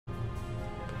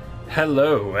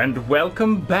Hello and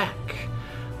welcome back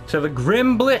to the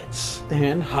TheGrymmBlitz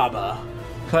And Hobber.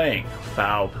 playing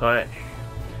Foul Play.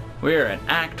 We're in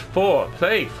Act 4,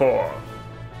 Play 4.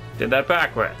 Did that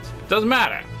backwards. Doesn't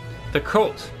matter. The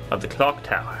Cult of the Clock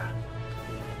Tower.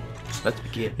 Let's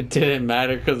begin. It didn't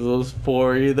matter because it was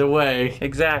 4 either way.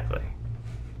 Exactly.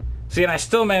 See, and I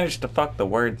still managed to fuck the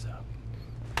words up.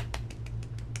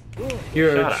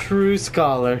 You're Shut a up. true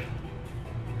scholar.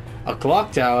 A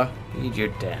clock tower? Need your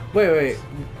damn. Wait.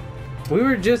 We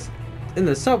were just in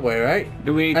the subway, right?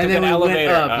 We took And then an we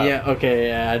elevator went up. up. Yeah, okay,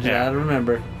 yeah, I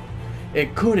remember.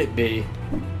 It couldn't be.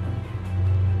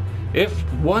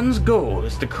 If one's goal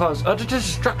is to cause utter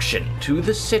destruction to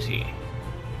the city,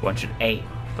 one should aim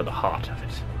for the heart of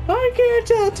it. I can't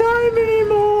tell time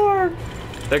anymore!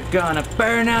 They're gonna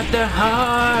burn out the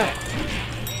heart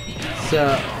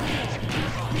So,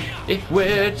 if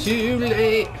we're too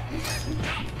late.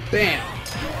 bam.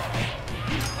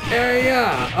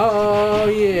 Area! Oh,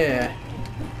 yeah.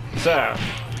 So,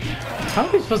 How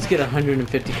are we supposed to get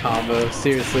 150 combos?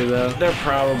 Seriously, though. they're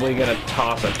probably gonna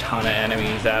toss a ton of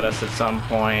enemies at us at some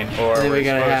point, or And then we're we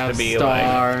gotta supposed have to be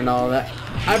star and all that.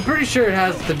 I'm pretty sure it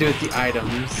has to do with the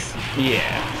items.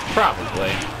 yeah,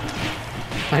 probably.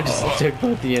 I just took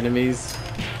both the enemies.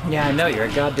 Yeah, I know, you're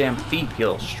a goddamn thief, you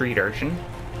little street urchin.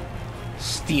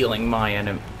 Stealing my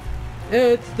enemy.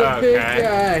 It's the big Okay.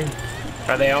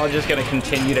 guy. Are they all just gonna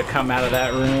continue to come out of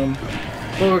that room?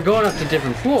 Well, we're going up to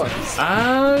different floors.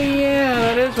 Oh yeah,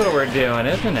 that is what we're doing,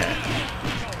 isn't it?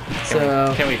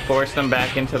 So, Can we force them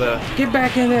back into the get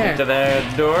back in there.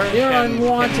 door? You're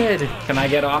unwanted. Can I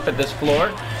get off at this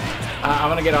floor? I'm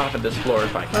gonna get off at this floor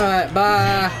if I can. Alright,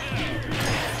 bye.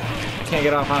 I can't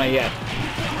get off on it yet.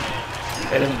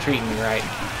 It isn't treating me right.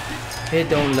 It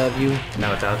don't love you.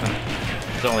 No, it doesn't.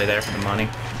 It's only there for the money.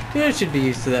 You should be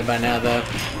used to that by now, though.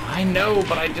 I know,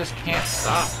 but I just can't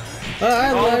stop.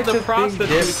 I All like of the to think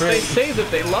prostitutes, they different. say that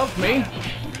they love me.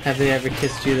 Have they ever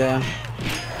kissed you, though?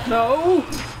 No.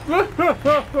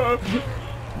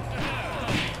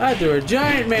 I threw a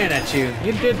giant man at you.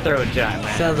 You did throw a giant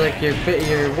man. Sounds like your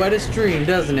wettest dream,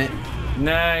 doesn't it?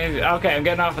 No, okay, I'm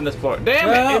getting off on this floor. Damn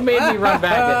it, it made me run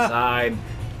back inside.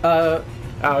 Oh,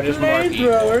 just more people.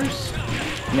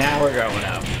 Flamethrowers. Now we're going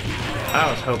up. I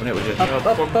was hoping it would just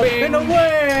Up, and bing.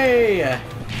 away!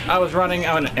 I was running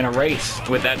in a race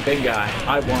with that big guy.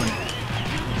 I won.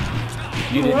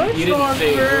 You What's didn't on see.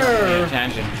 You weren't there? paying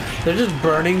attention. They're just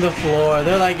burning the floor.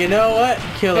 They're like, you know what?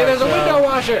 Kill Hey, there's a ourselves. window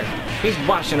washer. He's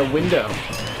washing a window.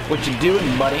 What you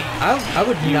doing, buddy? I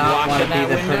would You not want to washing be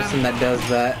the that window? person that does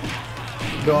that.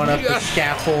 Going up the Yes.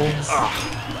 scaffolds.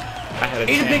 I had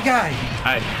a Eat a chance. big guy.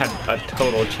 I had a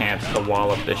total chance to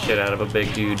wallop the shit out of a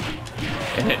big dude,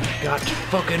 and it got to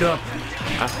fucking up.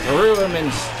 I threw him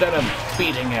instead of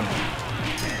beating him.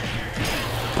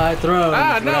 I throw.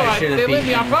 Ah, no, should they have lit me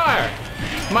beaten on him. fire.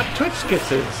 My twitch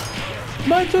kisses.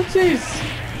 My tootsies.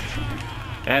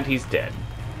 And he's dead.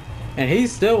 And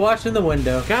he's still watching the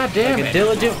window. God damn like it. a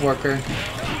diligent worker.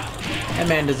 That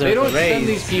man They deserves don't a raise. send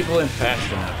these people in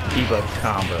fast enough to keep up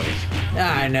combos.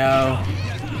 I know.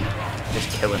 Just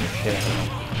killing the shit out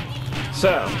of them.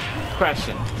 So,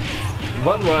 question.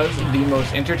 What was the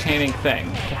most entertaining thing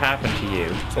to happen to you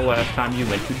the last time you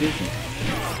went to Disney?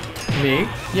 Me?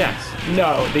 Yes.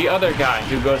 No, the other guy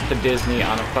who goes to Disney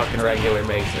on a fucking regular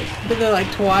basis. Been there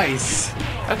like twice.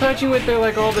 I thought you went there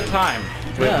like all the time.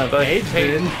 Yeah, like, Paige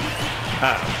did.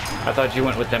 Oh, I thought you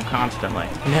went with them constantly.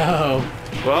 No.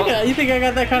 Well, Yeah, you think I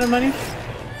got that kind of money?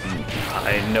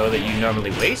 I know that you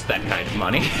normally waste that kind of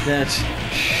money. That's...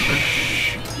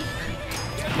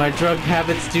 My drug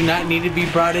habits do not need to be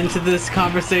brought into this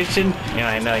conversation. Yeah,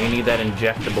 I know, you need that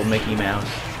injectable Mickey Mouse.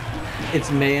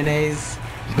 It's mayonnaise.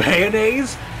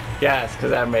 Mayonnaise? Yes,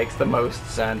 because that makes the most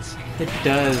sense. It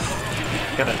does.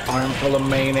 Got an armful of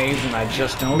mayonnaise and I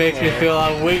just don't Makes me care. feel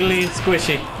all wiggly and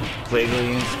squishy.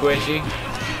 Wiggly and squishy.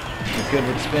 It's good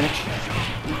with spinach.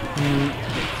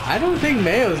 I don't think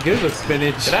mayo is good with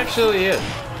spinach. It actually is.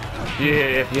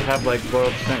 Yeah, if you have like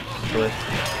boiled spinach, it's delicious.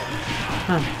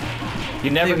 Huh. You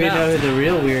I never think we know who the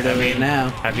real weirdo is now.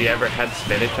 Have you ever had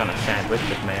spinach on a sandwich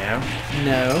with mayo?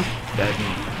 No.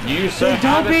 Then you sir Don't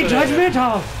have be it today.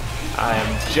 judgmental! I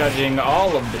am judging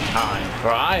all of the time, for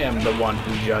I am the one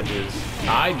who judges.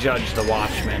 I judge the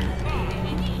Watchmen.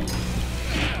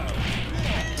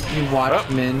 You Oh,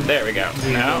 watchmen. there we go.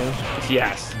 Now,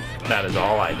 yes, that is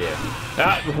all I did.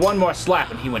 One more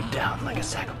slap and he went down like a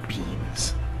sack of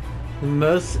beans. The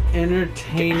most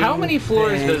entertaining. How many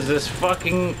floors thing. does this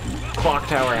fucking clock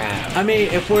tower have? I mean,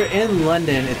 if we're in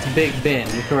London, it's Big Ben,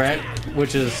 correct?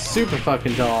 Which is super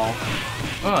fucking tall.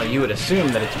 Well, you would assume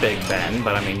that it's Big Ben,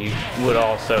 but I mean, you would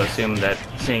also assume that,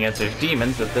 seeing as there's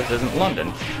demons, that this isn't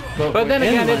London. But then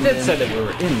again, it did say that we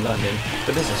were in London,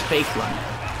 but this is fake London,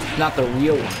 not the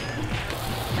real one.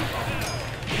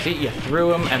 See, you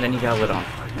threw him, and then you got lit on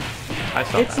fire. I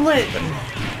saw it's that. lit.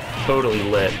 Totally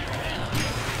lit.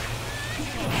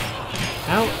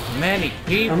 How many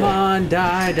people? Come on,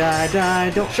 die,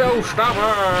 don't.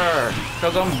 Showstopper!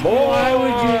 Because I'm bored! Why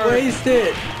would you waste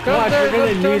it? Watch, we're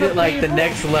gonna need it like the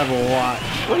next level, watch.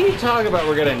 What are you talking about?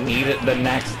 We're gonna need it the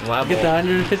next level? Get the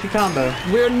 150 combo.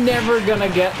 We're never gonna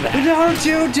get that. Don't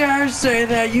you dare say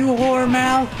that, you whore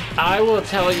mouth! I will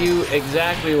tell you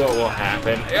exactly what will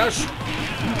happen. Yes!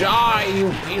 Die,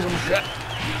 you piece of shit!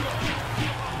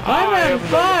 I'm at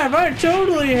 5! I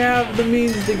totally have the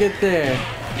means to get there.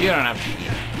 You don't have to.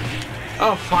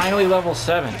 Oh, finally level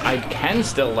 7. I can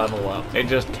still level up. It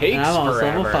just takes I'm almost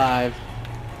forever. level 5.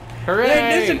 Hooray!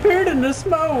 They disappeared in the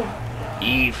smoke.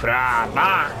 Ifra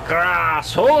Bakra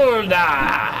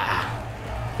Solda!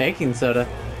 Baking soda.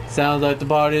 Sounds like the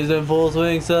party is in full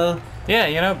swing, sir. Yeah,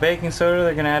 you know, baking soda,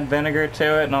 they're gonna add vinegar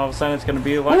to it, and all of a sudden it's gonna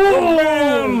be like,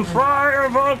 boom! Fire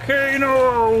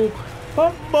volcano!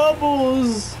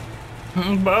 Bubbles!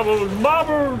 Bubbles,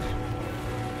 bubbles!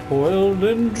 Boiled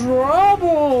in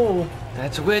trouble!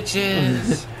 That's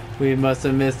witches! We must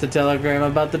have missed the telegram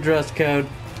about the dress code.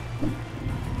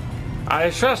 I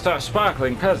trust our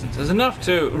sparkling presence is enough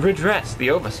to redress the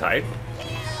oversight.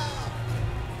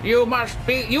 You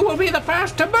will be the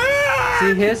first to burn!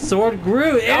 See, his sword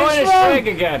grew. Oh, and it shrank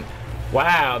again.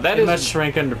 Wow, that it is... must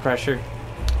shrink under pressure.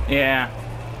 Yeah.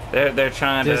 They're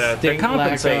trying to... They're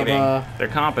compensating. They're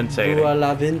compensating.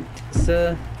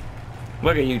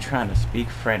 Look at you trying to speak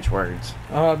French words.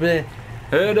 Oh, bleh.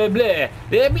 Blah, blah, blah,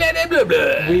 blah, blah,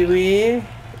 blah. Oui, oui.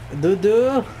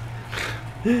 Doudou.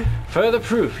 Further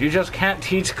proof, you just can't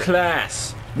teach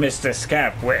class, Mr.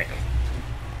 Scampwick.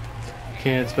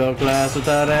 Can't spell class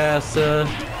without ass,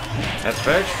 That's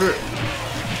very true.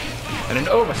 And an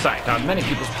oversight on many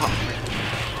people's part.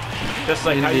 Just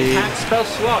like how you can't spell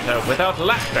slaughter without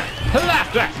laughter.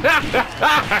 Laughter!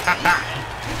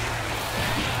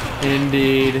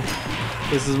 Indeed.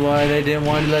 This is why they didn't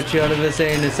want to let you out of this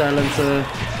asylum, sir.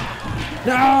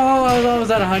 No! I was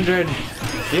almost at 100.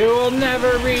 You will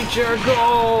never reach your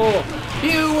goal!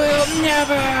 You will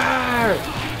never!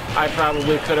 I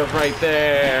probably could have right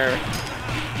there.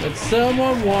 But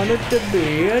someone wanted to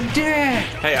be a dick!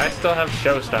 Hey, I still have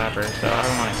Showstopper, so I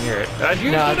don't want to hear it. I'd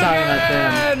use No, I'm it talking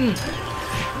about again!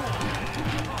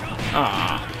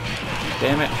 Aw.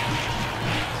 Damn it.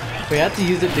 We have to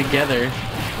use it together.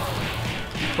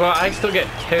 Well, I still get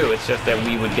 2, it's just that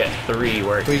we would get 3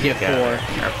 working We get together.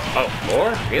 4. Oh,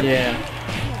 4? Really? Yeah.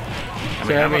 I So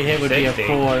mean, every hit would be a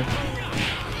 4.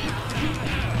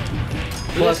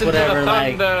 Plus Listen whatever, to the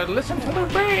like... thunder, listen to the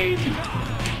rain!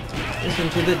 Listen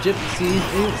to the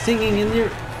gypsies singing in your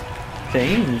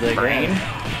veins, I Brain?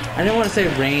 guess. I didn't want to say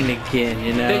rain again,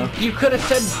 you know? You could have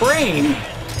said brain!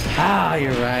 Ah,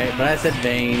 you're right, but I said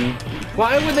vein.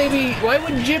 Why would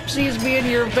gypsies be in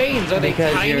your veins? Are they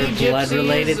Because tiny you're gypsies? blood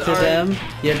related to them.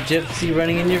 You have gypsy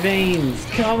running in your veins.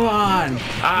 Come on.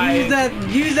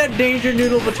 Use that danger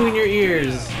noodle between your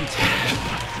ears.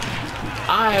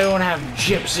 I don't have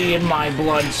gypsy in my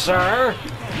blood, sir.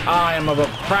 I am of a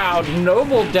proud,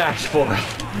 noble Dashforth.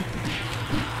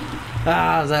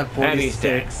 Ah, is that And he's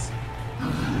dead. 46?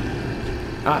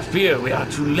 I fear we are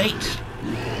too late.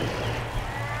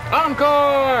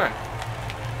 Encore!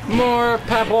 More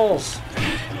pebbles.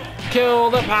 Kill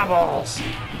the pebbles.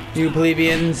 You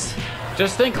plebeians.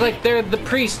 Just think like they're the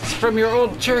priests from your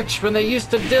old church when they used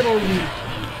to diddle you.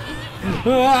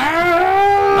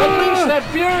 Unleash that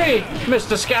fury,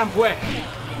 Mr. Scampwick.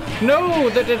 Know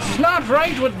that it's not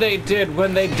right what they did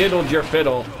when they diddled your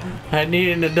fiddle. I need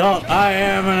an adult. I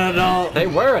am an adult. They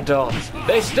were adults.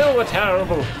 They still were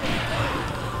terrible.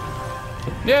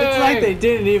 Yay! It's like they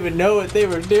didn't even know what they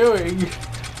were doing.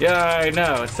 Yeah, I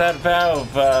know. It's that vow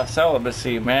of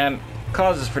celibacy, man.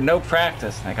 Causes for no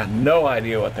practice. I got no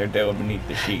idea what they're doing beneath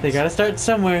the sheets. They gotta start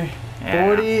somewhere. Yeah.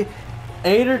 40,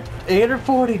 8 or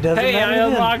 40 doesn't Hey, matter. I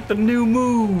unlocked the new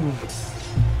move.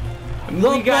 The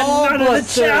We got none of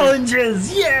the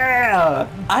challenges. Yeah.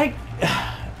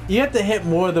 You have to hit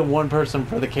more than one person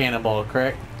for the cannonball,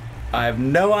 correct? I have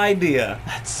no idea.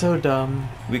 That's so dumb.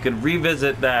 We could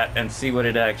revisit that and see what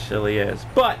it actually is.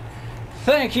 But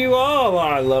thank you all,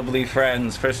 our lovely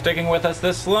friends, for sticking with us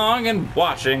this long and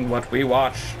watching what we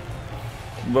watched.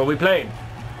 What we played.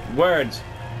 Words.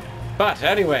 But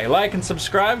anyway, like and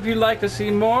subscribe if you'd like to see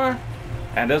more.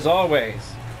 And as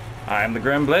always, I'm the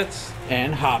GrymmBlitz.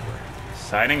 And Hobber.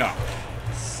 Signing off.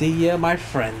 See ya, my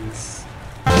friends.